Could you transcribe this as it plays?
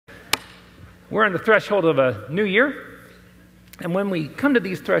We're on the threshold of a new year, and when we come to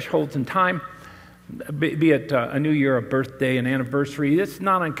these thresholds in time, be it a new year, a birthday, an anniversary, it's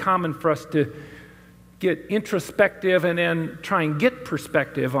not uncommon for us to get introspective and then try and get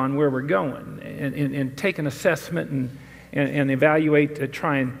perspective on where we're going and take an assessment and evaluate to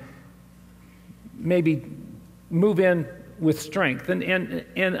try and maybe move in with strength.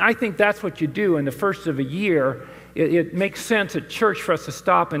 And I think that's what you do in the first of a year. It makes sense at church for us to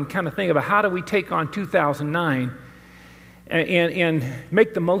stop and kind of think about how do we take on 2009 and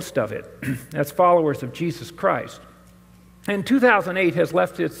make the most of it as followers of Jesus Christ. And 2008 has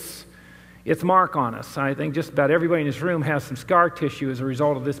left its mark on us. I think just about everybody in this room has some scar tissue as a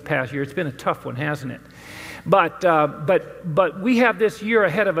result of this past year. It's been a tough one, hasn't it? But we have this year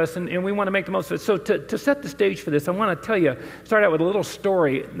ahead of us, and we want to make the most of it. So to set the stage for this, I want to tell you, start out with a little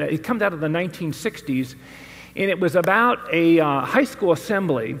story. It comes out of the 1960s, and it was about a high school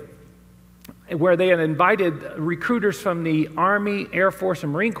assembly where they had invited recruiters from the Army, Air Force,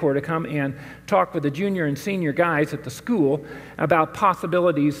 and Marine Corps to come and talk with the junior and senior guys at the school about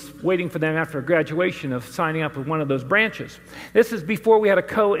possibilities waiting for them after graduation of signing up with one of those branches. This is before we had a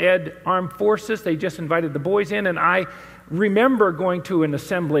co-ed armed forces. They just invited the boys in, and I remember going to an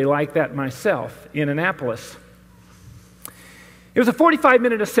assembly like that myself in Annapolis. It was a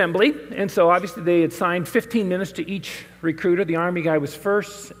 45-minute assembly, and so obviously they had signed 15 minutes to each recruiter. The Army guy was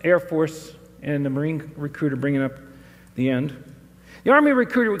first, Air Force, and the Marine recruiter bringing up the end. The Army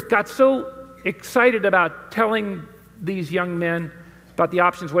recruiter got so excited about telling these young men about the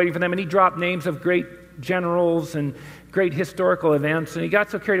options waiting for them, and he dropped names of great generals and great historical events, and he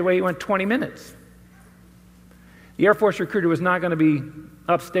got so carried away he went 20 minutes. The Air Force recruiter was not going to be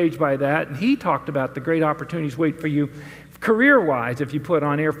upstaged by that, and he talked about the great opportunities wait for you career-wise if you put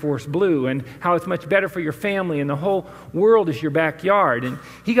on Air Force Blue, and how it's much better for your family, and the whole world is your backyard. And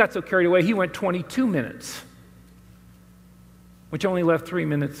he got so carried away, he went 22 minutes, which only left 3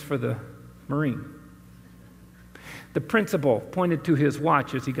 minutes for the Marine. The principal pointed to his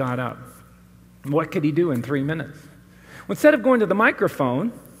watch as he got up. What could he do in 3 minutes? Well, instead of going to the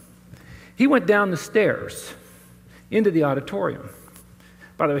microphone, he went down the stairs into the auditorium.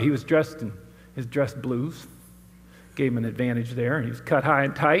 By the way, he was dressed in his dress blues. Gave him an advantage there, and he was cut high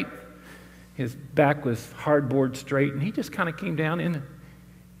and tight. His back was hardboard straight, and he just kind of came down in,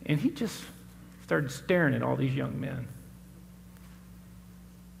 and he just started staring at all these young men.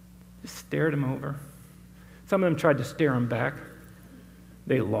 Just stared them over. Some of them tried to stare him back.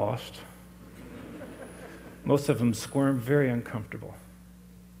 They lost. Most of them squirmed, very uncomfortable.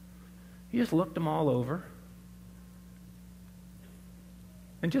 He just looked them all over.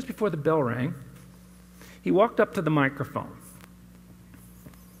 And just before the bell rang, he walked up to the microphone.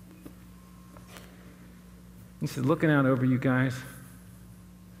 He said, looking out over you guys,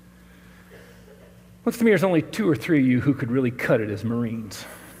 looks to me there's only 2 or 3 of you who could really cut it as Marines.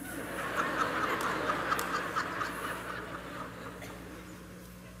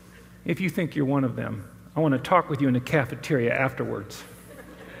 If you think you're one of them, I want to talk with you in the cafeteria afterwards.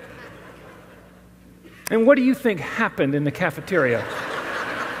 And what do you think happened in the cafeteria?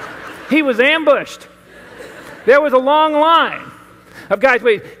 He was ambushed. There was a long line of guys,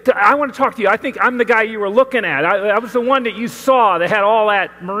 wait, I want to talk to you. I think I'm the guy you were looking at. I was the one that you saw that had all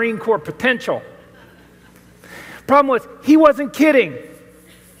that Marine Corps potential. Problem was, he wasn't kidding.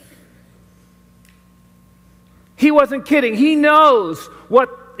 He wasn't kidding. He knows what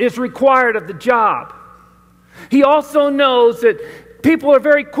is required of the job. He also knows that people are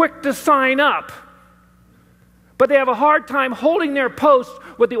very quick to sign up, but they have a hard time holding their post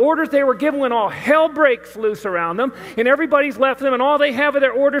with the orders they were given when all hell breaks loose around them and everybody's left them and all they have are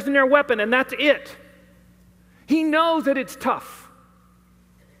their orders and their weapon, and that's it. He knows that it's tough.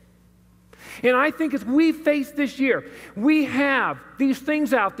 And I think as we face this year, we have these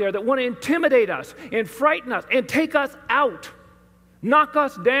things out there that want to intimidate us and frighten us and take us out, knock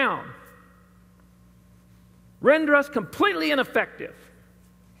us down, render us completely ineffective.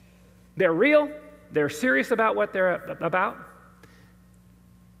 They're real. They're serious about what they're about.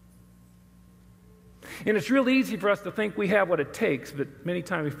 And it's real easy for us to think we have what it takes, but many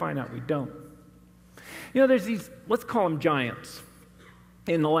times we find out we don't. You know, there's these, let's call them giants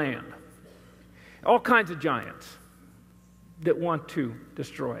in the land. All kinds of giants that want to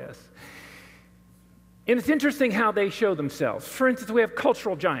destroy us. And it's interesting how they show themselves. For instance, we have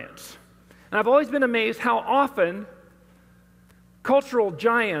cultural giants. And I've always been amazed how often cultural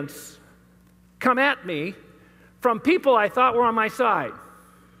giants come at me from people I thought were on my side,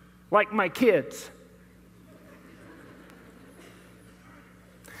 like my kids.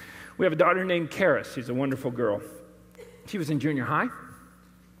 We have a daughter named Karis. She's a wonderful girl. She was in junior high.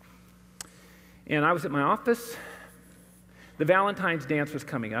 And I was at my office. The Valentine's dance was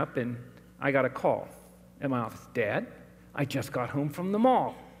coming up, and I got a call at my office. Dad, I just got home from the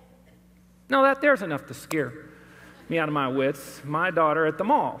mall. Now that there's enough to scare me out of my wits. My daughter at the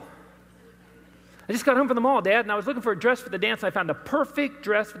mall. I just got home from the mall, Dad, and I was looking for a dress for the dance. I found a perfect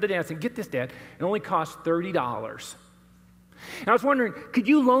dress for the dance. And get this, Dad, it only cost $30. And I was wondering, could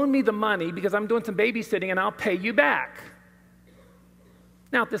you loan me the money because I'm doing some babysitting and I'll pay you back?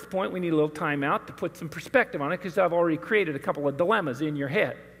 Now, at this point, we need a little time out to put some perspective on it because I've already created a couple of dilemmas in your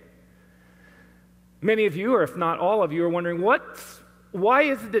head. Many of you, or if not all of you, are wondering, why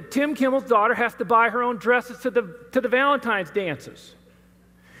is it that Tim Kimmel's daughter has to buy her own dresses to the Valentine's dances?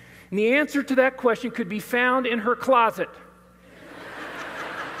 And the answer to that question could be found in her closet.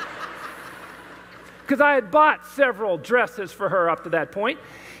 Because I had bought several dresses for her up to that point,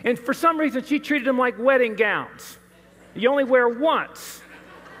 and for some reason she treated them like wedding gowns. You only wear once.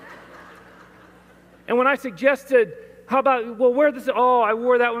 And when I suggested, how about, well, wear this, oh, I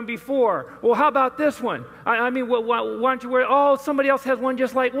wore that one before. Well, how about this one? Why don't you wear, oh, somebody else has one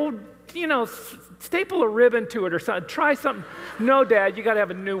just like, well, staple a ribbon to it or something. Try something. No, Dad, you got to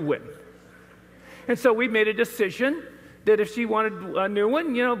have a new one. And so we made a decision that if she wanted a new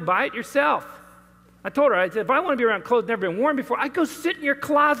one, buy it yourself. I told her, I said, if I want to be around clothes never been worn before, I'd go sit in your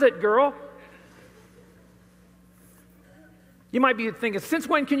closet, girl. You might be thinking, since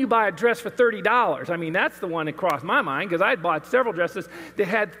when can you buy a dress for $30? I mean, that's the one that crossed my mind because I'd bought several dresses that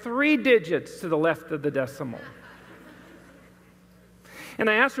had 3 digits to the left of the decimal. And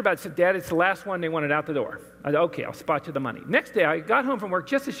I asked her about it. I said, Dad, it's the last one they wanted out the door. I said, okay, I'll spot you the money. Next day, I got home from work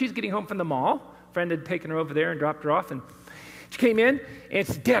just as she's getting home from the mall. A friend had taken her over there and dropped her off. And she came in and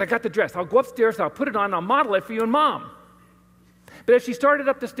said, Dad, I got the dress. I'll go upstairs, I'll put it on, and I'll model it for you and Mom. But as she started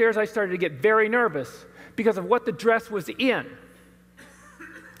up the stairs, I started to get very nervous because of what the dress was in.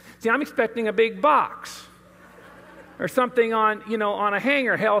 See, I'm expecting a big box or something on a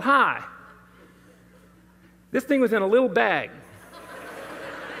hanger held high. This thing was in a little bag.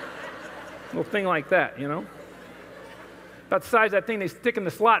 Little thing like that, About the size of that thing they stick in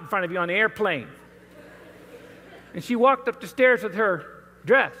the slot in front of you on the airplane. And she walked up the stairs with her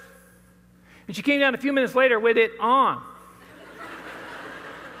dress. And she came down a few minutes later with it on.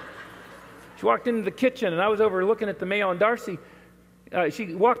 She walked into the kitchen, and I was over looking at the mail, and Darcy,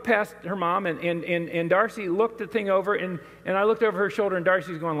 she walked past her mom, and Darcy looked the thing over, and I looked over her shoulder, and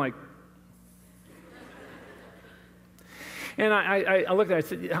Darcy's going like... And I looked at it, I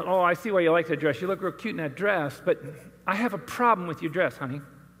said, oh, I see why you like that dress. You look real cute in that dress, but I have a problem with your dress, honey.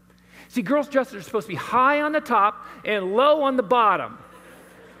 See, girls' dresses are supposed to be high on the top and low on the bottom.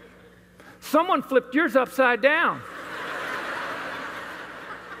 Someone flipped yours upside down.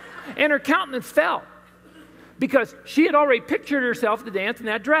 And her countenance fell because she had already pictured herself to dance in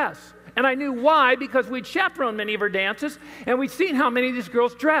that dress. And I knew why, because we'd chaperoned many of her dances, and we'd seen how many of these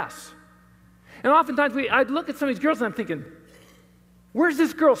girls dress. And oftentimes I'd look at some of these girls and I'm thinking, where's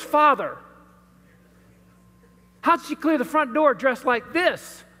this girl's father? How'd she clear the front door dressed like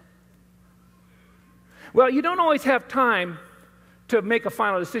this? Well, you don't always have time to make a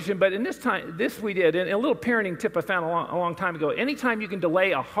final decision, but in this we did. And a little parenting tip I found a long time ago, anytime you can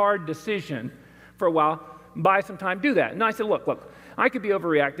delay a hard decision for a while, buy some time, do that. And I said, look, I could be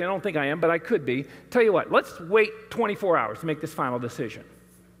overreacting. I don't think I am, but I could be. Tell you what, let's wait 24 hours to make this final decision.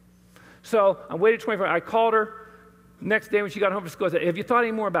 So I waited 24 hours. I called her. Next day when she got home from school, I said, have you thought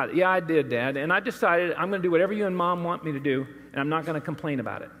any more about it? Yeah, I did, Dad. And I decided I'm going to do whatever you and Mom want me to do, and I'm not going to complain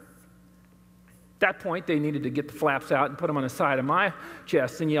about it. At that point, they needed to get the flaps out and put them on the side of my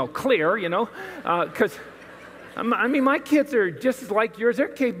chest and yell, clear, because, my kids are just like yours. They're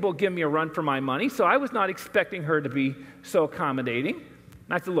capable of giving me a run for my money, so I was not expecting her to be so accommodating. And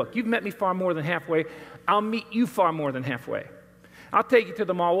I said, look, you've met me far more than halfway. I'll meet you far more than halfway. I'll take you to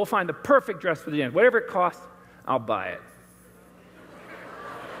the mall. We'll find the perfect dress for the dance. Whatever it costs, I'll buy it.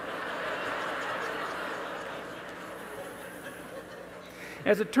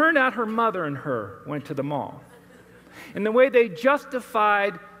 As it turned out, her mother and her went to the mall. And the way they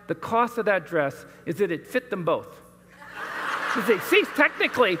justified the cost of that dress is that it fit them both. See,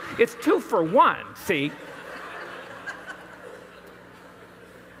 technically, it's 2 for 1, see?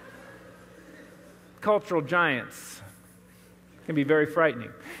 Cultural giants can be very frightening.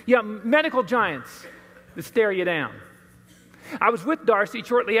 Yeah, medical giants that stare you down. I was with Darcy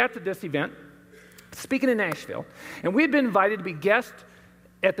shortly after this event, speaking in Nashville, and we had been invited to be guests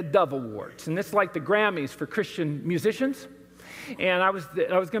at the Dove Awards, and this is like the Grammys for Christian musicians. And I was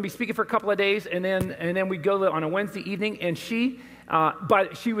going to be speaking for a couple of days, and then we'd go on a Wednesday evening, and she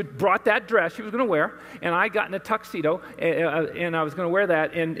But she brought that dress she was going to wear, and I got in a tuxedo, and I was going to wear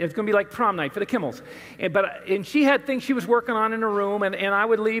that, and it's going to be like prom night for the Kimmels. And she had things she was working on in her room, and I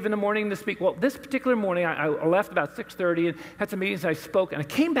would leave in the morning to speak. Well, this particular morning, I left about 6:30 and had some meetings. I spoke, and I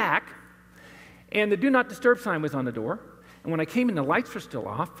came back, and the Do Not Disturb sign was on the door. And when I came in, the lights were still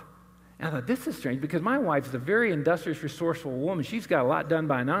off. And I thought, this is strange, because my wife is a very industrious, resourceful woman. She's got a lot done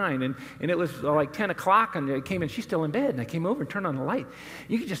by 9, and it was like 10 o'clock, and I came in, she's still in bed, and I came over and turned on the light.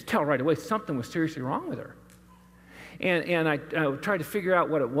 You could just tell right away something was seriously wrong with her. And I tried to figure out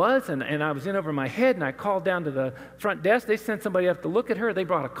what it was, and I was in over my head, and I called down to the front desk. They sent somebody up to look at her. They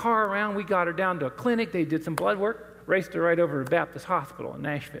brought a car around. We got her down to a clinic. They did some blood work, raced her right over to Baptist Hospital in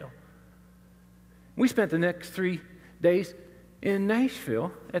Nashville. We spent the next 3 days in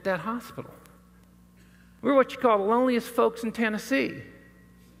Nashville at that hospital. We're what you call the loneliest folks in Tennessee.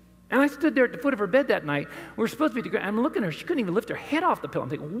 And I stood there at the foot of her bed that night. We were supposed to be together. I'm looking at her. She couldn't even lift her head off the pillow. I'm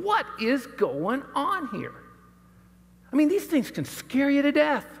thinking, what is going on here? I mean, these things can scare you to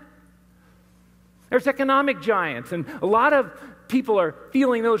death. There's economic giants, and a lot of people are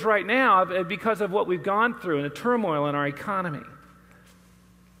feeling those right now because of what we've gone through and the turmoil in our economy.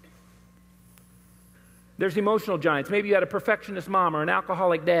 There's emotional giants. Maybe you had a perfectionist mom or an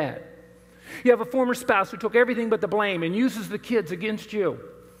alcoholic dad. You have a former spouse who took everything but the blame and uses the kids against you.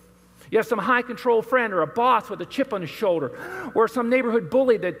 You have some high-control friend or a boss with a chip on his shoulder, or some neighborhood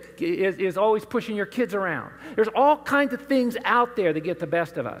bully that is always pushing your kids around. There's all kinds of things out there that get the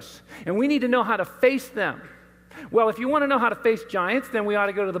best of us, and we need to know how to face them. Well, if you want to know how to face giants, then we ought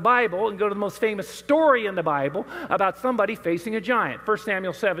to go to the Bible and go to the most famous story in the Bible about somebody facing a giant, 1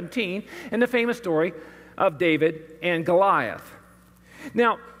 Samuel 17, and the famous story of David and Goliath.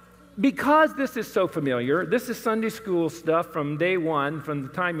 Now, because this is so familiar, this is Sunday school stuff from day one, from the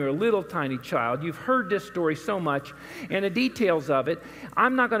time you're a little tiny child. You've heard this story so much, and the details of it,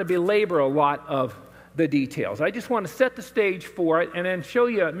 I'm not going to belabor a lot of the details. I just want to set the stage for it and then show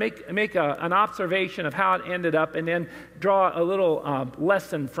you, make an observation of how it ended up, and then draw a little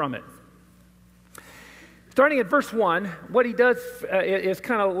lesson from it. Starting at verse 1, what he does is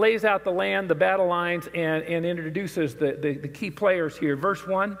kind of lays out the land, the battle lines, and introduces the key players here. Verse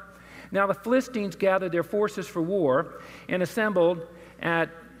 1, now the Philistines gathered their forces for war and assembled at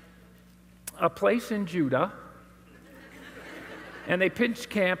a place in Judah, and they pitched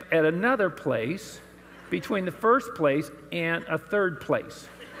camp at another place between the first place and a third place.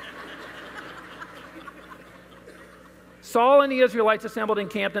 Saul and the Israelites assembled and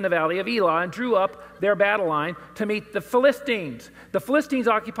camped in the valley of Elah and drew up their battle line to meet the Philistines. The Philistines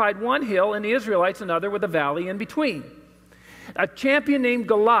occupied one hill and the Israelites another with a valley in between. A champion named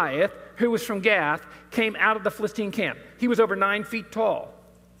Goliath, who was from Gath, came out of the Philistine camp. He was over 9 feet tall.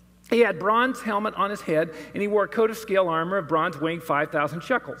 He had a bronze helmet on his head, and he wore a coat of scale armor of bronze weighing 5,000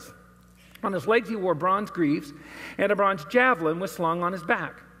 shekels. On his legs he wore bronze greaves, and a bronze javelin was slung on his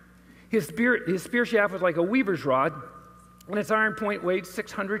back. His spear shaft was like a weaver's rod, and its iron point weighed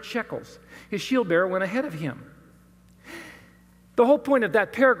 600 shekels. His shield bearer went ahead of him. The whole point of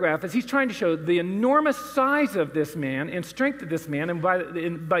that paragraph is he's trying to show the enormous size of this man and strength of this man,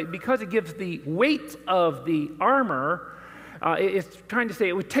 and because it gives the weight of the armor, it's trying to say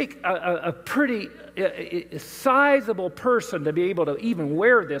it would take a pretty sizable person to be able to even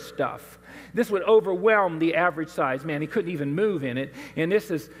wear this stuff. This would overwhelm the average size man. He couldn't even move in it, and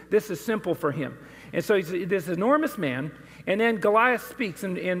this is simple for him. And so he's this enormous man. And then Goliath speaks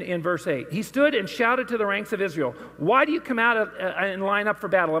in verse 8. He stood and shouted to the ranks of Israel, "Why do you come out and line up for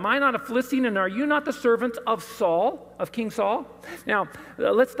battle? Am I not a Philistine, and are you not the servants of Saul, of King Saul?" Now,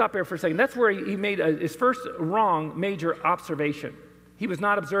 let's stop here for a second. That's where he made his first wrong major observation. He was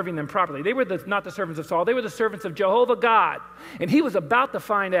not observing them properly. They were not the servants of Saul. They were the servants of Jehovah God. And he was about to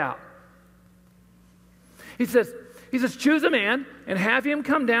find out. He says, choose a man and have him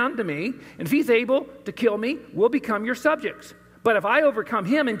come down to me, and if he's able to kill me, we'll become your subjects. But if I overcome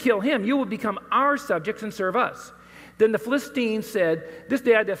him and kill him, you will become our subjects and serve us. Then the Philistines said, this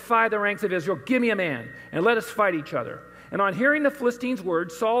day I defy the ranks of Israel. Give me a man, and let us fight each other. And on hearing the Philistines'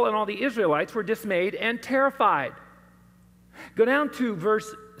 words, Saul and all the Israelites were dismayed and terrified. Go down to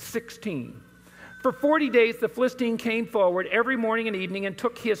verse 16. For 40 days the Philistine came forward every morning and evening and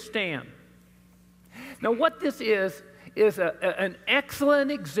took his stand. Now, what this is an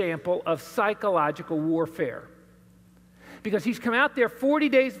excellent example of psychological warfare. Because he's come out there 40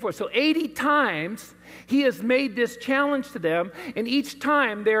 days before. So 80 times he has made this challenge to them, and each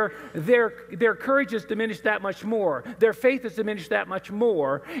time their courage is diminished that much more. Their faith is diminished that much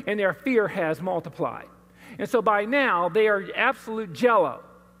more, and their fear has multiplied. And so by now, they are absolute jello.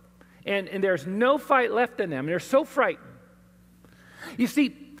 And there's no fight left in them. They're so frightened. You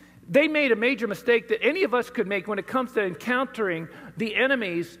see, they made a major mistake that any of us could make when it comes to encountering the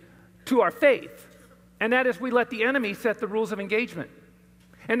enemies to our faith. And that is, we let the enemy set the rules of engagement.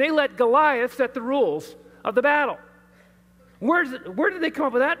 And they let Goliath set the rules of the battle. Where did they come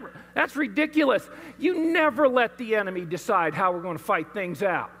up with that? That's ridiculous. You never let the enemy decide how we're going to fight things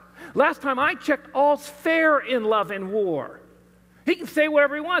out. Last time I checked, all's fair in love and war. He can say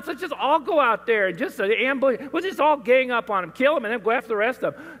whatever he wants. Let's just all go out there and just ambush. We'll just all gang up on him, kill him, and then go after the rest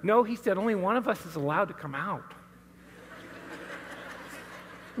of them. No, he said only one of us is allowed to come out.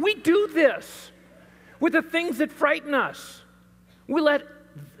 We do this with the things that frighten us. We let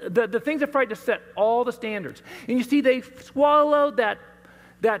the things that frighten us set all the standards. And you see, they swallowed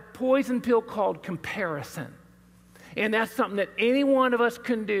that poison pill called comparison. And that's something that any one of us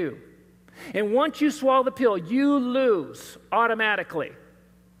can do. And once you swallow the pill, you lose automatically.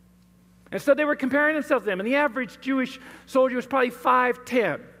 And so they were comparing themselves to them. And the average Jewish soldier was probably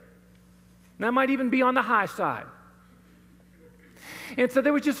 5'10". And that might even be on the high side. And so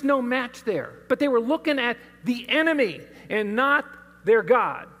there was just no match there. But they were looking at the enemy and not their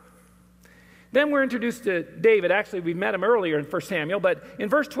God. Then we're introduced to David. Actually, we met him earlier in 1 Samuel. But in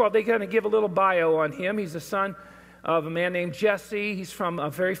verse 12, they kind of give a little bio on him. He's the son of a man named Jesse. He's from a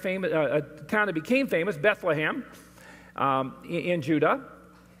very famous, a town that became famous, Bethlehem, in Judah.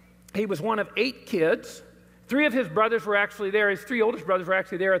 He was one of 8 kids. 3 of his brothers were actually there. His 3 oldest brothers were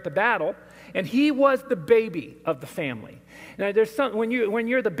actually there at the battle. And he was the baby of the family. Now, when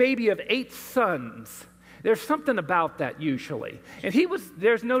you're the baby of 8 sons, there's something about that usually. And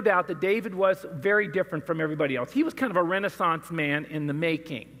there's no doubt that David was very different from everybody else. He was kind of a Renaissance man in the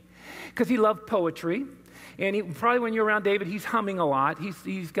making because he loved poetry. And probably when you're around David, he's humming a lot.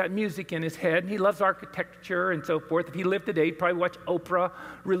 He's got music in his head. And he loves architecture and so forth. If he lived today, he'd probably watch Oprah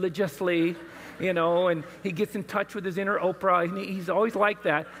religiously, and he gets in touch with his inner Oprah. And he's always like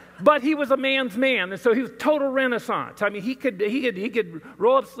that. But he was a man's man, and so he was total Renaissance. I mean, he could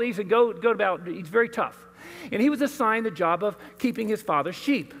roll up sleeves and go about. He's very tough. And he was assigned the job of keeping his father's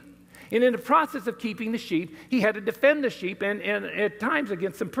sheep. And in the process of keeping the sheep, he had to defend the sheep and at times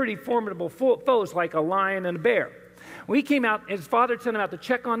against some pretty formidable foes like a lion and a bear. When he came out, his father sent him out to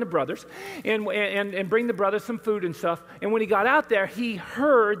check on the brothers and bring the brothers some food and stuff. And when he got out there, he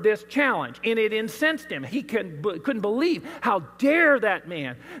heard this challenge, and it incensed him. He couldn't believe how dare that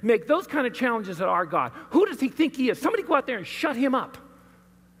man make those kind of challenges at our God. Who does he think he is? Somebody go out there and shut him up.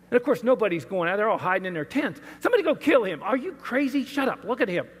 And of course, nobody's going out. They're all hiding in their tents. Somebody go kill him. Are you crazy? Shut up. Look at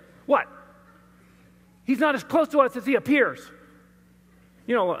him. What? He's not as close to us as he appears.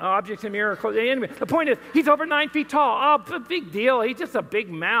 Objects in mirror. Anyway, the point is, he's over 9 feet tall. Oh, big deal. He's just a big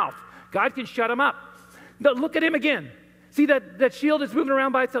mouth. God can shut him up. But look at him again. See that shield is moving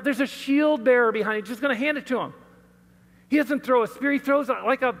around by itself. There's a shield bearer behind him. Just going to hand it to him. He doesn't throw a spear. He throws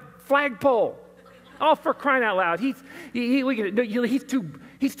like a flagpole. Oh, for crying out loud. He's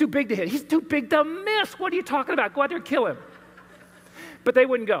too big to hit. He's too big to miss. What are you talking about? Go out there and kill him. But they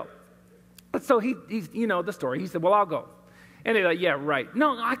wouldn't go. So he's the story. He said, well, I'll go. And they're like, yeah, right.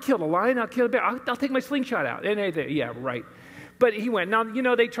 No, I killed a lion. I'll kill a bear. I'll take my slingshot out. And they yeah, right. But he went. Now,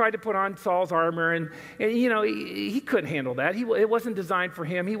 they tried to put on Saul's armor, and he couldn't handle that. It wasn't designed for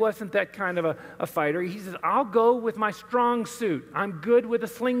him. He wasn't that kind of a fighter. He says, I'll go with my strong suit. I'm good with a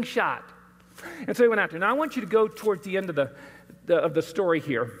slingshot. And so he went out there. Now, I want you to go towards the end of the story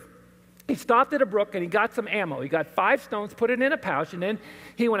here. He stopped at a brook, and he got some ammo. He got 5 stones, put it in a pouch, and then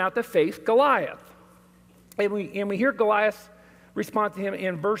he went out to face Goliath. And we hear Goliath respond to him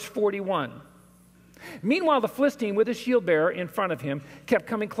in verse 41. Meanwhile, the Philistine, with his shield bearer in front of him, kept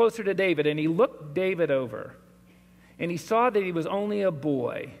coming closer to David, and he looked David over. And he saw that he was only a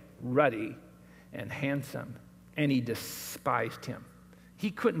boy, ruddy and handsome, and he despised him.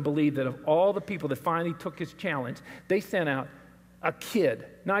 He couldn't believe that of all the people that finally took his challenge, they sent out a kid,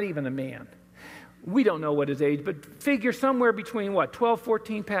 not even a man. We don't know what his age, but figure somewhere between 12,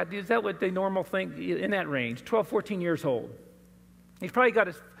 14, Pat, is that what they normal think? In that range, 12, 14 years old. He's probably got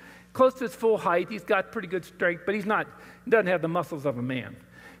close to his full height. He's got pretty good strength, but he doesn't have the muscles of a man.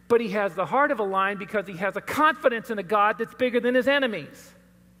 But he has the heart of a lion because he has a confidence in a God that's bigger than his enemies.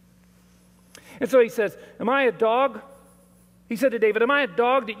 And so he says, am I a dog? He said to David, am I a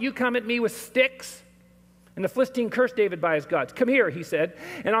dog that you come at me with sticks? And the Philistine cursed David by his gods. Come here, he said,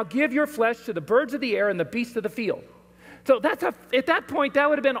 and I'll give your flesh to the birds of the air and the beasts of the field. So at that point, that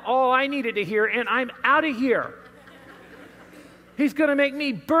would have been all I needed to hear, and I'm out of here. He's going to make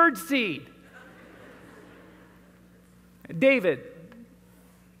me bird seed. David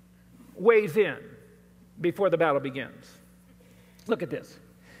weighs in before the battle begins. Look at this.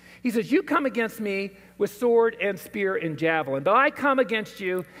 He says, you come against me with sword and spear and javelin, but I come against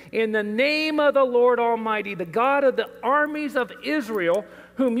you in the name of the Lord Almighty, the God of the armies of Israel,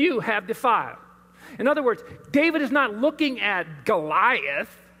 whom you have defied. In other words, David is not looking at Goliath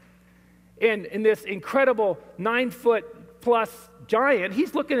in this incredible 9-foot-plus giant.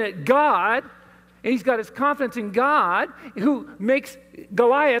 He's looking at God, and he's got his confidence in God, who makes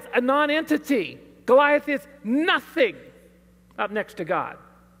Goliath a non-entity. Goliath is nothing up next to God.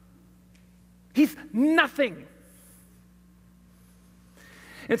 He's nothing.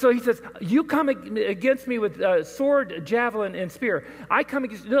 And so he says, you come against me with sword, javelin, and spear. I come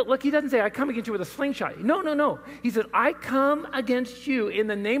against you. Look, he doesn't say, I come against you with a slingshot. No. He says, I come against you in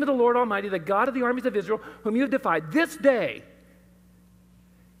the name of the Lord Almighty, the God of the armies of Israel, whom you have defied. This day,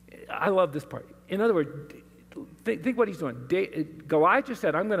 I love this part. In other words, think what he's doing. Goliath just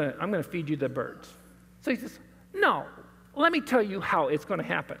said, I'm going to feed you the birds. So he says, no, let me tell you how it's going to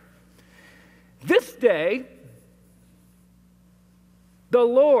happen. This day, the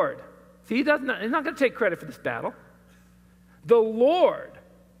Lord, see, he's not going to take credit for this battle. The Lord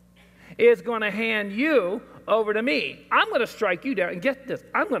is going to hand you over to me. I'm going to strike you down, and get this,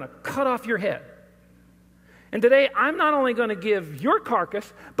 I'm going to cut off your head. And today, I'm not only going to give your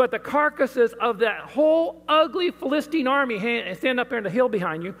carcass, but the carcasses of that whole ugly Philistine army stand up there on the hill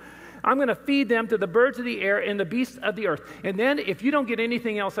behind you. I'm going to feed them to the birds of the air and the beasts of the earth. And then, if you don't get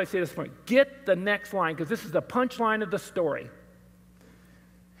anything else I say this morning, get the next line, because this is the punchline of the story.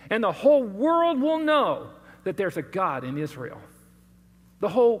 And the whole world will know that there's a God in Israel. The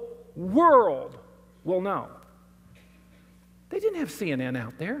whole world will know. They didn't have CNN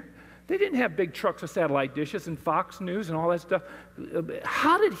out there. They didn't have big trucks of satellite dishes and Fox News and all that stuff.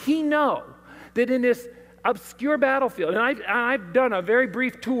 How did he know that in this obscure battlefield, and I've done a very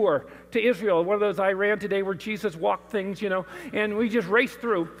brief tour to Israel, one of those I ran today where Jesus walked things, and we just raced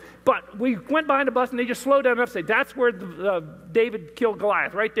through. But we went behind a bus and they just slowed down enough to say, that's where David killed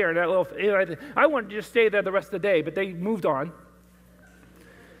Goliath, right there in that little. I wanted to just stay there the rest of the day, but they moved on.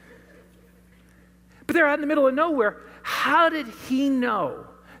 But they're out in the middle of nowhere. How did he know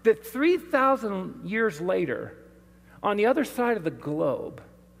that 3,000 years later, on the other side of the globe,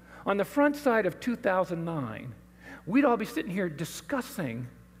 on the front side of 2009, we'd all be sitting here discussing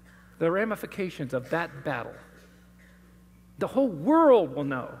the ramifications of that battle? The whole world will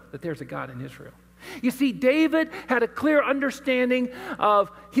know that there's a God in Israel. You see, David had a clear understanding of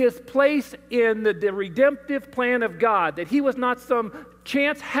his place in the redemptive plan of God, that he was not some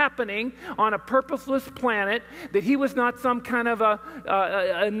chance happening on a purposeless planet, that he was not some kind of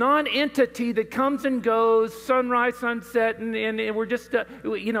a non-entity that comes and goes, sunrise, sunset, and we're just,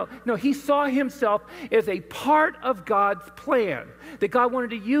 No, he saw himself as a part of God's plan, that God wanted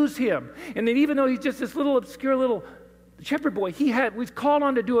to use him. And that even though he's just this little obscure little shepherd boy, was called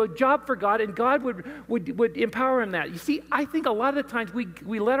on to do a job for God, and God would empower him that. You see, I think a lot of the times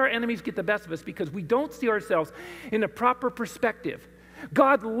we let our enemies get the best of us because we don't see ourselves in a proper perspective.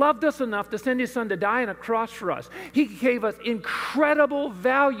 God loved us enough to send his son to die on a cross for us. He gave us incredible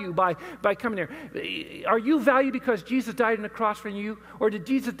value by coming here. Are you valued because Jesus died on the cross for you, or did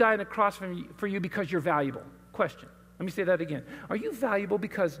Jesus die on the cross for you because you're valuable? Question. Let me say that again. Are you valuable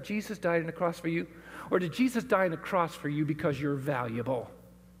because Jesus died on the cross for you? Or did Jesus die on the cross for you because you're valuable?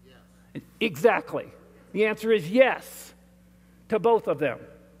 Yes. Exactly. The answer is yes to both of them.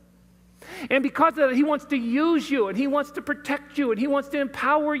 And because of that, he wants to use you, and he wants to protect you, and he wants to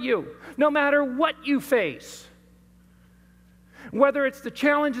empower you, no matter what you face. Whether it's the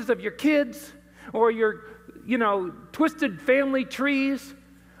challenges of your kids, or your, twisted family trees,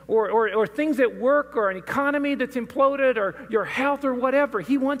 or things at work, or an economy that's imploded, or your health, or whatever.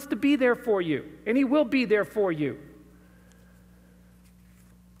 He wants to be there for you, and he will be there for you.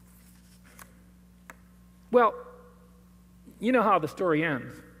 Well, you know how the story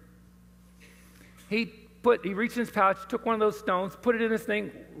ends. He reached in his pouch, took one of those stones, put it in his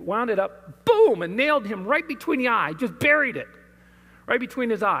thing, wound it up, boom, and nailed him right between the eye, just buried it right between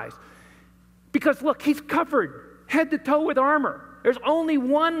his eyes. Because look, he's covered head to toe with armor. There's only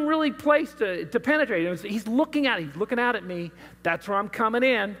one really place to penetrate. He's looking out at me. That's where I'm coming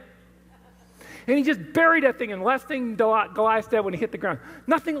in. And he just buried that thing, and the last thing Goliath said when he hit the ground,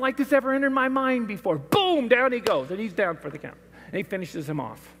 nothing like this ever entered my mind before. Boom, down he goes, and he's down for the count. And he finishes him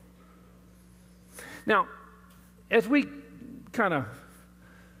off. Now, as we kind of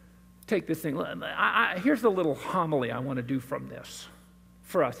take this thing, here's a little homily I want to do from this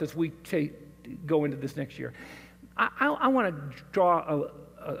for us as we go into this next year. I want to draw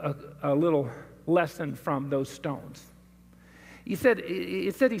a little lesson from those stones. It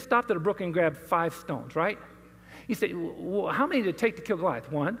said he stopped at a brook and grabbed 5 stones, right? You say, well, how many did it take to kill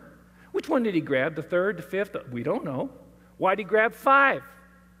Goliath? 1. Which one did he grab? The third, the fifth? We don't know. Why did he grab 5?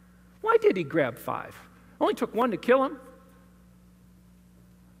 Why did he grab 5? Only took 1 to kill him.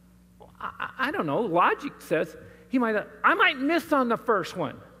 I don't know. Logic says I might miss on the first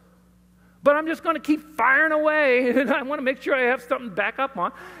one, but I'm just going to keep firing away, and I want to make sure I have something to back up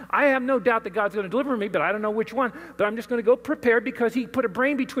on. I have no doubt that God's going to deliver me, but I don't know which one. But I'm just going to go prepared because he put a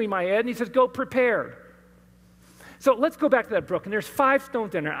brain between my head, and he says, go prepared. So let's go back to that brook, and there's 5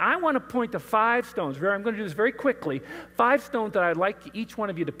 stones in there. I want to point to 5 stones. I'm going to do this very quickly. 5 stones that I'd like each one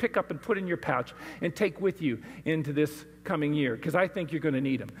of you to pick up and put in your pouch and take with you into this coming year, because I think you're going to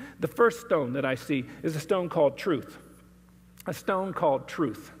need them. The first stone that I see is a stone called truth. A stone called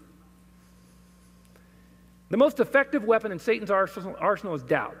truth. The most effective weapon in Satan's arsenal is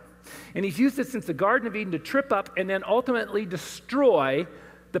doubt. And he's used it since the Garden of Eden to trip up and then ultimately destroy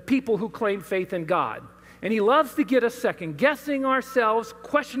the people who claim faith in God. And he loves to get us second guessing ourselves,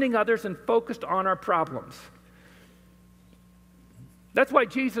 questioning others, and focused on our problems. That's why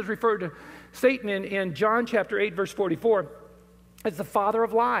Jesus referred to Satan in John chapter 8, verse 44, as the father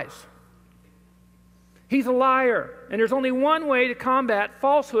of lies. He's a liar, and there's only one way to combat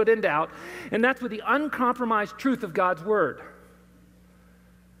falsehood and doubt, and that's with the uncompromised truth of God's word.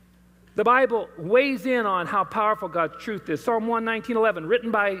 The Bible weighs in on how powerful God's truth is. Psalm 119:11, written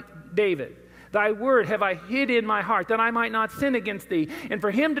by David. Thy word have I hid in my heart, that I might not sin against thee. And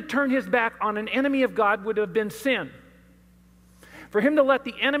for him to turn his back on an enemy of God would have been sin. For him to let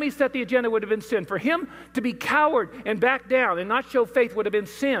the enemy set the agenda would have been sin. For him to be coward and back down and not show faith would have been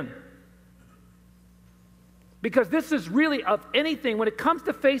sin. Because this is really, of anything, when it comes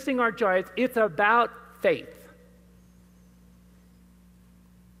to facing our giants, it's about faith.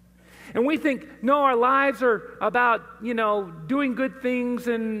 And we think, no, our lives are about, doing good things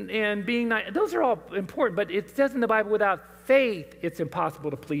and being nice. Those are all important, but it says in the Bible, without faith, it's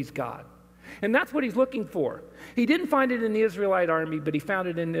impossible to please God. And that's what he's looking for. He didn't find it in the Israelite army, but he found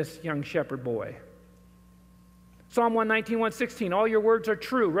it in this young shepherd boy. Psalm 119, 116, all your words are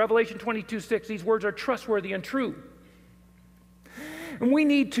true. Revelation 22:6, these words are trustworthy and true. And we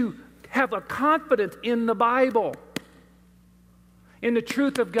need to have a confidence in the Bible, in the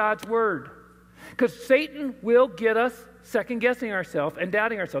truth of God's word. Because Satan will get us second-guessing ourselves and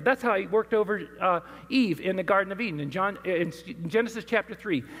doubting ourselves. That's how he worked over Eve in the Garden of Eden. In Genesis chapter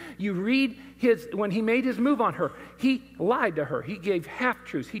 3, you read when he made his move on her, he lied to her. He gave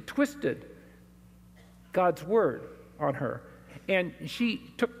half-truths. He twisted God's word on her, and she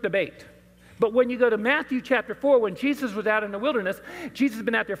took the bait. But when you go to Matthew chapter 4, when Jesus was out in the wilderness, Jesus had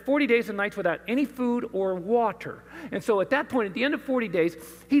been out there 40 days and nights without any food or water. And so at that point, at the end of 40 days,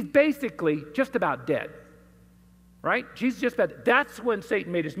 he's basically just about dead. Right? Jesus just about dead. That's when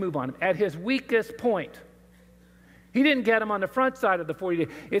Satan made his move on him, at his weakest point. He didn't get him on the front side of the 40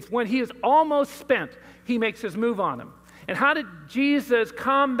 days. It's when he is almost spent, he makes his move on him. And how did Jesus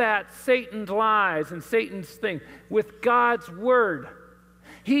combat Satan's lies and Satan's thing? With God's word.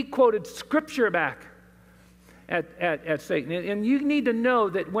 He quoted scripture back at Satan. And you need to know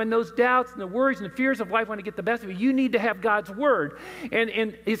that when those doubts and the worries and the fears of life want to get the best of you need to have God's word.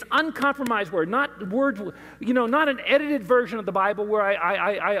 And his uncompromised word, not words, not an edited version of the Bible where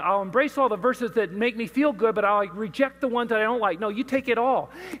I'll embrace all the verses that make me feel good, but I'll reject the ones that I don't like. No, you take it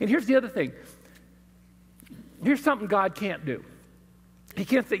all. And here's the other thing. Here's something God can't do. He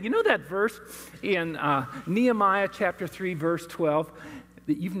can't say, that verse in Nehemiah chapter 3, verse 12,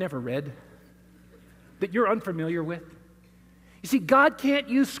 that you've never read, that you're unfamiliar with? You see, God can't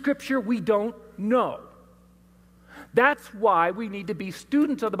use scripture we don't know. That's why we need to be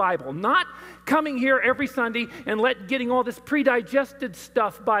students of the Bible, not coming here every Sunday and getting all this pre-digested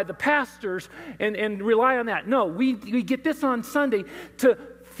stuff by the pastors and rely on that. No, we get this on Sunday to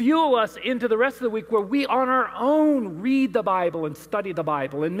fuel us into the rest of the week where we on our own read the Bible and study the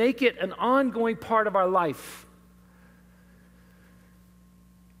Bible and make it an ongoing part of our life.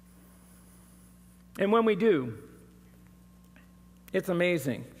 And when we do, it's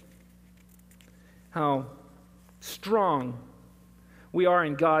amazing how strong we are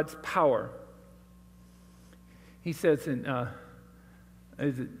in God's power. He says in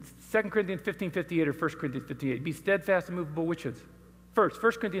is it 2 Corinthians 15:58 or 1 Corinthians 15:8? Be steadfast and immovable, which is? First,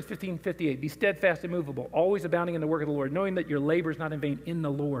 1 Corinthians 15:58. Be steadfast and immovable, always abounding in the work of the Lord, knowing that your labor is not in vain in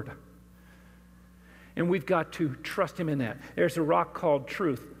the Lord. And we've got to trust him in that. There's a rock called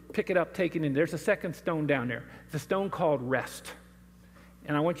truth. Pick it up, take it in. There's a second stone down there. It's a stone called rest.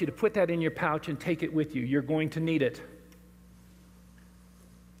 And I want you to put that in your pouch and take it with you. You're going to need it.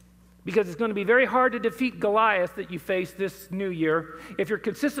 Because it's going to be very hard to defeat Goliath that you face this new year if you're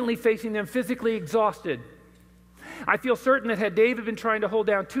consistently facing them physically exhausted. I feel certain that had David been trying to hold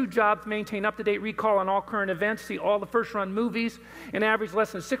down 2 jobs, maintain up-to-date recall on all current events, see all the first-run movies, and average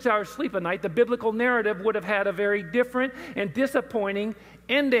less than 6 hours sleep a night, the biblical narrative would have had a very different and disappointing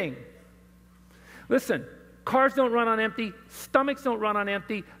ending. Listen, cars don't run on empty, stomachs don't run on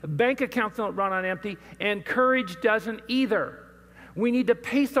empty, bank accounts don't run on empty, and courage doesn't either. We need to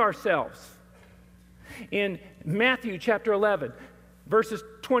pace ourselves. In Matthew chapter 11, verses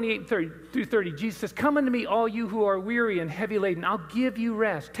 28 through 30, Jesus says, "Come unto me, all you who are weary and heavy laden. I'll give you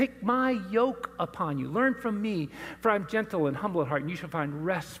rest. Take my yoke upon you. Learn from me, for I'm gentle and humble at heart, and you shall find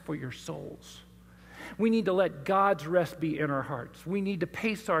rest for your souls." We need to let God's rest be in our hearts. We need to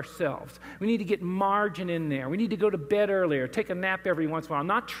pace ourselves. We need to get margin in there. We need to go to bed earlier, take a nap every once in a while,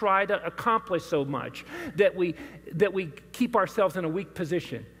 not try to accomplish so much that we keep ourselves in a weak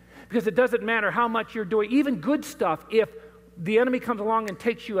position. Because it doesn't matter how much you're doing, even good stuff, if the enemy comes along and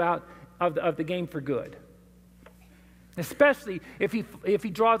takes you out of the game for good. Especially if he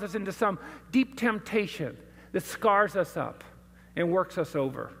draws us into some deep temptation that scars us up and works us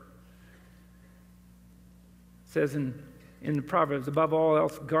over. It says in the Proverbs, above all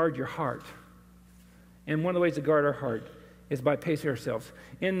else, guard your heart. And one of the ways to guard our heart is by pacing ourselves.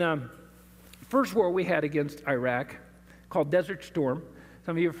 In the first war we had against Iraq, called Desert Storm,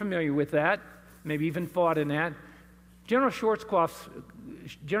 some of you are familiar with that, maybe even fought in that. General Schwarzkopf's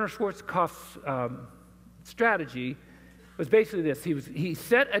strategy was basically this. He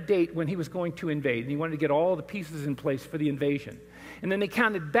set a date when he was going to invade, and he wanted to get all the pieces in place for the invasion. And then they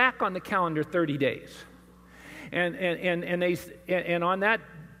counted back on the calendar 30 days. And on that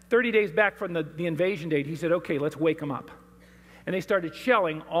 30 days back from the invasion date, he said, okay, let's wake them up. And they started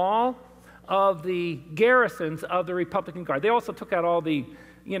shelling all of the garrisons of the Republican Guard. They also took out all the,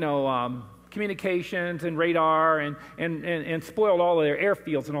 communications and radar and spoiled all of their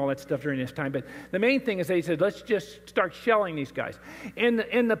airfields and all that stuff during this time. But the main thing is they said, let's just start shelling these guys.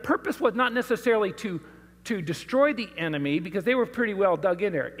 And the purpose was not necessarily to destroy the enemy, because they were pretty well dug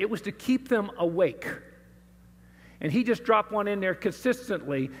in there. It was to keep them awake. And he just dropped one in there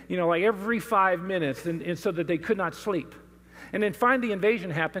consistently, like every 5 minutes, and so that they could not sleep. And then finally the invasion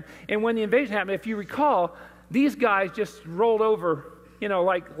happened. And when the invasion happened, if you recall, these guys just rolled over,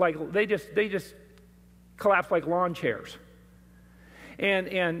 like they just collapsed like lawn chairs.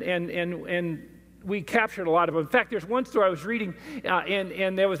 And we captured a lot of them. In fact, there's one story I was reading,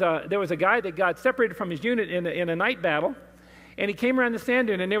 and there was a guy that got separated from his unit in a night battle. And he came around the sand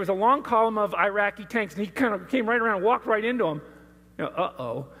dune, and there was a long column of Iraqi tanks, and he kind of came right around and walked right into them.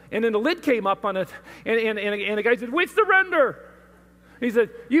 Uh-oh. And then the lid came up on it, and the guy said, we surrender. He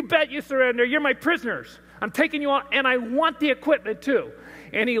said, you bet you surrender. You're my prisoners. I'm taking you on, and I want the equipment too.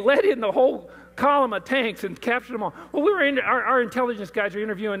 And he led in the whole column of tanks and captured them all. Well, our intelligence guys were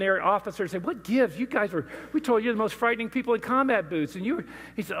interviewing their officers, said, what gives? You guys we told you the most frightening people in combat boots. And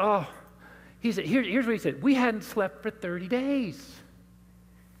he said, here's what he said. We hadn't slept for 30 days.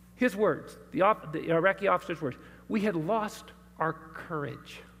 His words, the Iraqi officer's words, we had lost our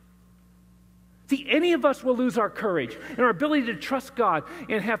courage. See, any of us will lose our courage and our ability to trust God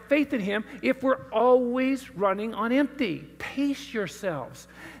and have faith in Him if we're always running on empty. Pace yourselves.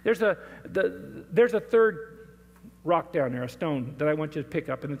 There's a third rock down there, a stone that I want you to pick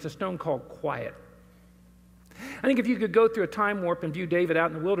up, and it's a stone called quiet. I think if you could go through a time warp and view David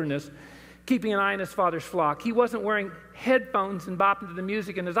out in the wilderness, keeping an eye on his father's flock, he wasn't wearing headphones and bopping to the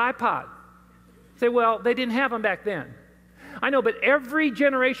music in his iPod. Say, well, they didn't have them back then. I know, but every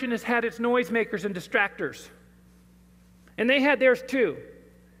generation has had its noisemakers and distractors. And they had theirs too.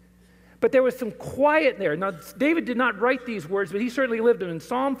 But there was some quiet there. Now, David did not write these words, but he certainly lived them. In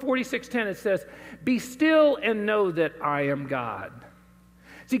Psalm 46:10, it says, be still and know that I am God.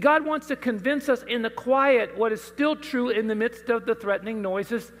 See, God wants to convince us in the quiet what is still true in the midst of the threatening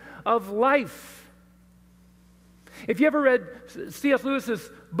noises of life. If you ever read C.S. Lewis's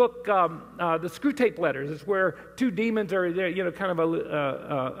book, The Screwtape Letters, it's where two demons are there, kind of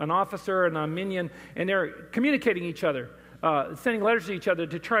an officer and a minion, and they're communicating each other, sending letters to each other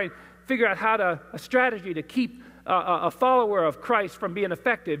to try and figure out a strategy to keep a follower of Christ from being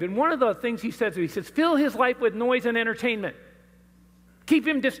effective. And one of the things he says, fill his life with noise and entertainment. Keep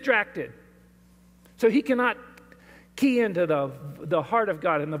him distracted so he cannot key into the heart of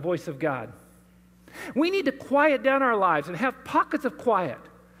God and the voice of God. We need to quiet down our lives and have pockets of quiet.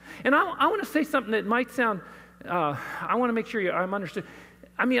 And I want to say something that might sound, I want to make sure I'm understood.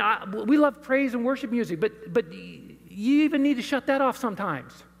 I mean, we love praise and worship music, but you even need to shut that off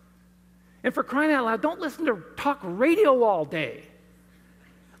sometimes. And for crying out loud, don't listen to talk radio all day.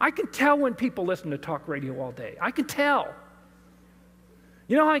 I can tell when people listen to talk radio all day. I can tell.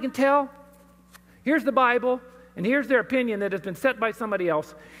 You know how I can tell? Here's the Bible, and here's their opinion that has been set by somebody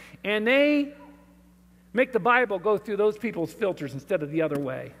else, and they make the Bible go through those people's filters instead of the other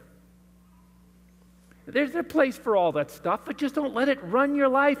way. There's a place for all that stuff, but just don't let it run your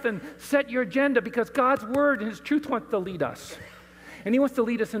life and set your agenda, because God's Word and His truth wants to lead us. And He wants to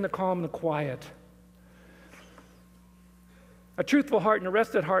lead us in the calm and the quiet. A truthful heart and a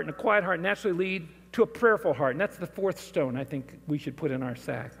rested heart and a quiet heart naturally lead to a prayerful heart. And that's the fourth stone I think we should put in our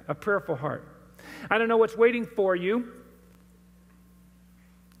sack, a prayerful heart. I don't know what's waiting for you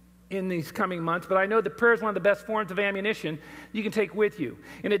in these coming months, but I know that prayer is one of the best forms of ammunition you can take with you.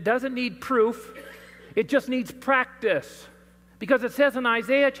 And it doesn't need proof. It just needs practice. Because it says in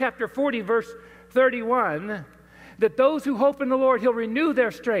Isaiah chapter 40, verse 31, that those who hope in the Lord, He'll renew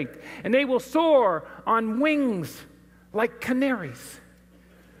their strength, and they will soar on wings like canaries.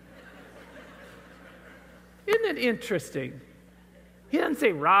 Isn't it interesting? He doesn't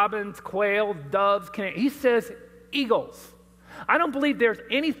say robins, quail, doves, canaries. He says eagles. I don't believe there's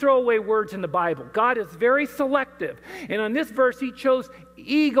any throwaway words in the Bible. God is very selective. And on this verse, He chose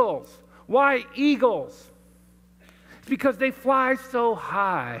eagles. Why eagles? It's because they fly so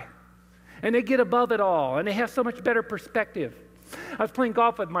high, and they get above it all, and they have so much better perspective. I was playing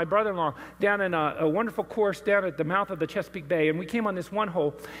golf with my brother-in-law down in a wonderful course down at the mouth of the Chesapeake Bay, and we came on this one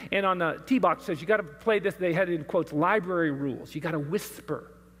hole, and on the tee box it says, you got to play this, they had it in quotes, library rules. You got to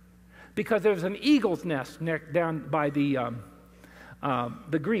whisper, because there's an eagle's nest down by the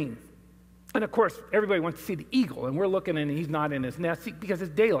green. And of course, everybody wants to see the eagle, and we're looking, and he's not in his nest because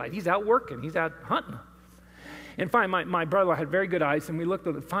it's daylight. He's out working. He's out hunting. And finally, my brother-in-law had very good eyes, and we looked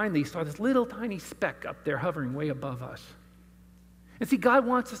at it, finally saw this little tiny speck up there hovering way above us. And see, God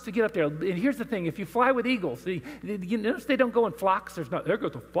wants us to get up there. And here's the thing. If you fly with eagles, you notice they don't go in flocks. There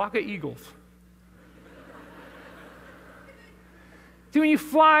goes a flock of eagles. See, when you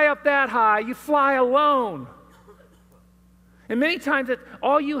fly up that high, you fly alone. And many times,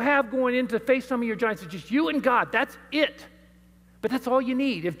 all you have going in to face some of your giants is just you and God. That's it. But that's all you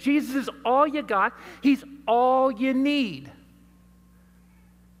need. If Jesus is all you got, He's all you need.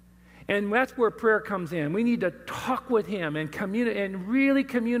 And that's where prayer comes in. We need to talk with Him and really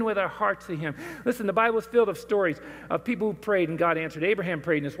commune with our hearts to Him. Listen, the Bible is filled of stories of people who prayed and God answered. Abraham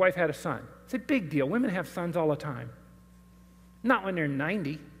prayed and his wife had a son. It's a big deal. Women have sons all the time. Not when they're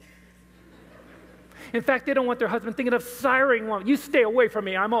 90. In fact, they don't want their husband thinking of siring one. You stay away from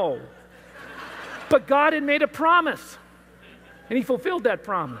me, I'm old. But God had made a promise, and He fulfilled that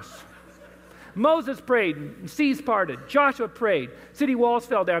promise. Moses prayed, and seas parted. Joshua prayed, city walls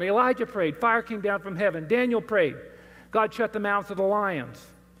fell down. Elijah prayed, fire came down from heaven. Daniel prayed, God shut the mouths of the lions.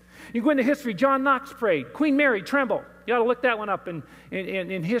 You go into history, John Knox prayed. Queen Mary trembled. You ought to look that one up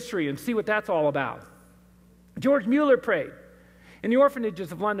in history and see what that's all about. George Mueller prayed. And the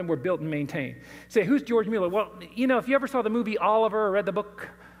orphanages of London were built and maintained. Say, who's George Mueller? Well, if you ever saw the movie Oliver or read the book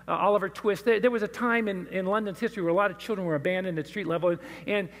Oliver Twist, there was a time in London's history where a lot of children were abandoned at street level,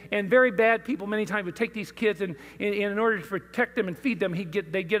 and very bad people many times would take these kids, and in order to protect them and feed them,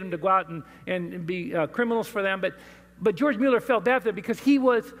 they'd get them to go out and be criminals for them. But George Mueller felt bad for them because he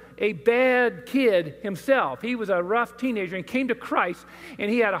was a bad kid himself. He was a rough teenager and came to Christ, and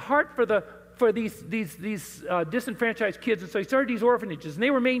he had a heart for these disenfranchised kids, and so he started these orphanages, and they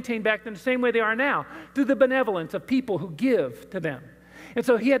were maintained back then the same way they are now, through the benevolence of people who give to them. And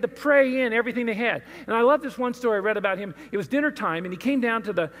so he had to pray in everything they had. And I love this one story I read about him. It was dinner time, and he came down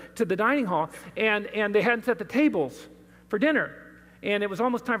to the dining hall, and they hadn't set the tables for dinner. And it was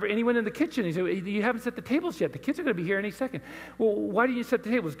almost time and he went in the kitchen. He said, you haven't set the tables yet. The kids are going to be here any second. Well, why didn't you set the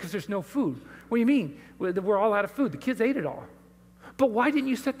tables? Because there's no food. What do you mean? We're all out of food. The kids ate it all. But why didn't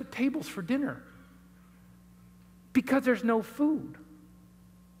you set the tables for dinner? Because there's no food.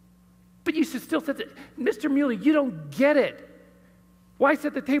 But you should still set the... Mr. Mueller, you don't get it. Why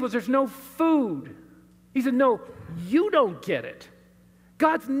set the tables? There's no food. He said, no, you don't get it.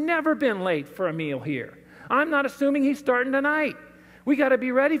 God's never been late for a meal here. I'm not assuming He's starting tonight. We got to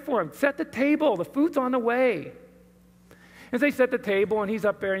be ready for Him. Set the table. The food's on the way. As they set the table, and he's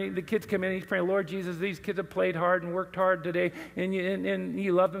up there, and the kids come in, and he's praying, Lord Jesus, these kids have played hard and worked hard today, and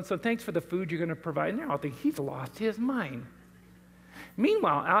you love them, so thanks for the food you're going to provide. And they're all thinking, he's lost his mind.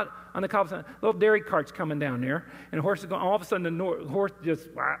 Meanwhile, out on the cobblestone, little dairy cart's coming down there, and the horse is going, all of a sudden the horse just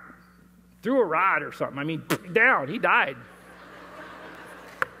threw a rod or something. I mean, down, he died.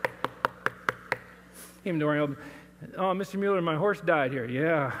 Came to where oh, Mr. Mueller, my horse died here.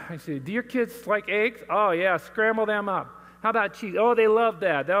 Yeah. I said, do your kids like eggs? Oh, yeah, scramble them up. How about cheese? Oh, they love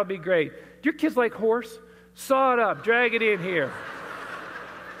that. That would be great. Do your kids like horse? Saw it up. Drag it in here.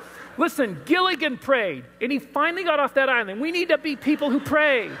 Listen, Gilligan prayed, and he finally got off that island. We need to be people who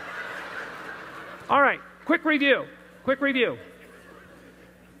pray. All right. Quick review.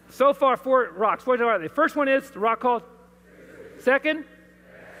 So far, 4 rocks. What are they? First one is the rock called? Second?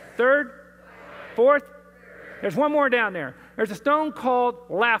 Third? Fourth? There's one more down there. There's a stone called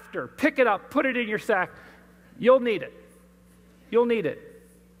laughter. Pick it up. Put it in your sack. You'll need it. You'll need it.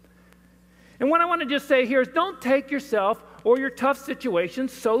 And what I want to just say here is don't take yourself or your tough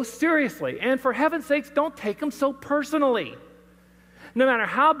situations so seriously. And for heaven's sakes, don't take them so personally. No matter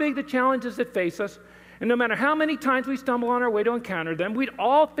how big the challenges that face us, and no matter how many times we stumble on our way to encounter them, we'd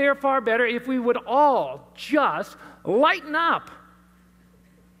all fare far better if we would all just lighten up.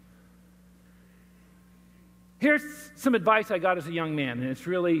 Here's some advice I got as a young man, and it's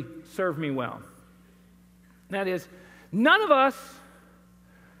really served me well. That is, none of us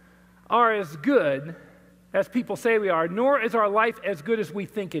are as good as people say we are, nor is our life as good as we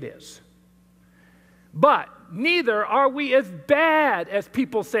think it is. But neither are we as bad as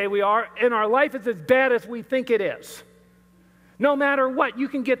people say we are, and our life is as bad as we think it is. No matter what, you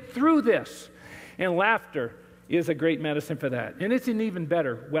can get through this. And laughter is a great medicine for that. And it's an even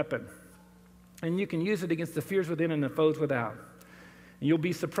better weapon. And you can use it against the fears within and the foes without. And you'll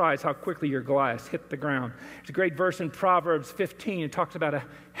be surprised how quickly your Goliaths hit the ground. There's a great verse in Proverbs 15. It talks about a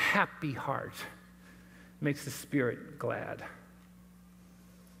happy heart. It makes the spirit glad.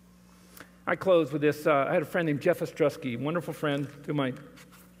 I close with this. I had a friend named Jeff Ostrowski, wonderful friend through my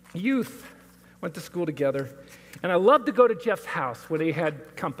youth. Went to school together. And I loved to go to Jeff's house where they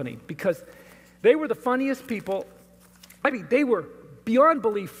had company because they were the funniest people. I mean, they were beyond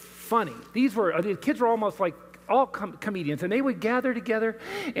belief funny. The kids were almost like all comedians, and they would gather together,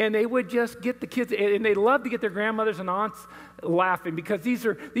 and they would just get the kids, and they loved to get their grandmothers and aunts laughing because these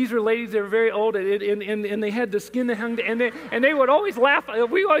are ladies that were very old, and they had the skin that hung, and they would always laugh.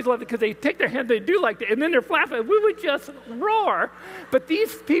 We always loved it because they take their hand, they do like that, and then they're laughing. We would just roar. But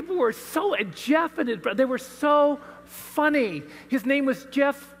these people were and Jeff and his brother, they were so funny. His name was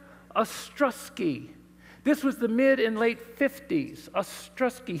Jeff Ostrowski. This was the mid and late 50s.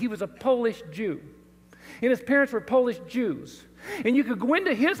 Ostrowski. He was a Polish Jew. And his parents were Polish Jews. And you could go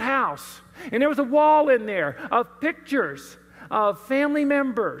into his house, and there was a wall in there of pictures of family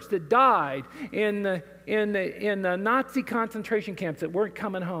members that died in the Nazi concentration camps that weren't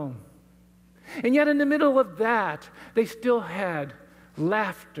coming home. And yet in the middle of that, they still had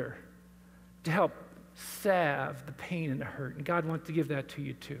laughter to help salve the pain and the hurt. And God wants to give that to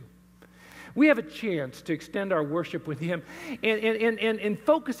you too. We have a chance to extend our worship with Him and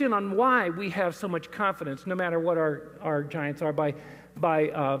focus in on why we have so much confidence, no matter what our giants are, by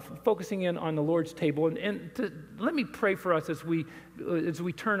focusing in on the Lord's table. Let me pray for us as we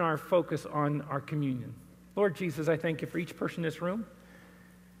turn our focus on our communion. Lord Jesus, I thank you for each person in this room.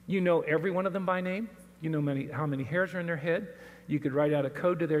 You know every one of them by name. You know how many hairs are in their head. You could write out a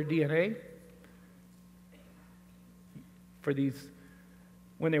code to their DNA. For these,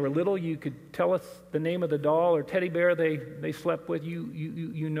 when they were little, you could tell us the name of the doll or teddy bear they slept with.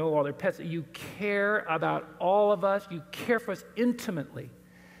 You know all their pets. You care about all of us. You care for us intimately.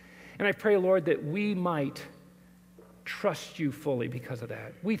 And I pray, Lord, that we might trust you fully because of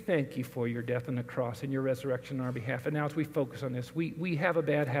that. We thank you for your death on the cross and your resurrection on our behalf. And now as we focus on this, we have a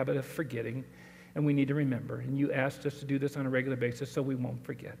bad habit of forgetting, and we need to remember. And you asked us to do this on a regular basis so we won't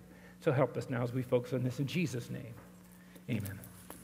forget. So help us now as we focus on this in Jesus' name. Amen.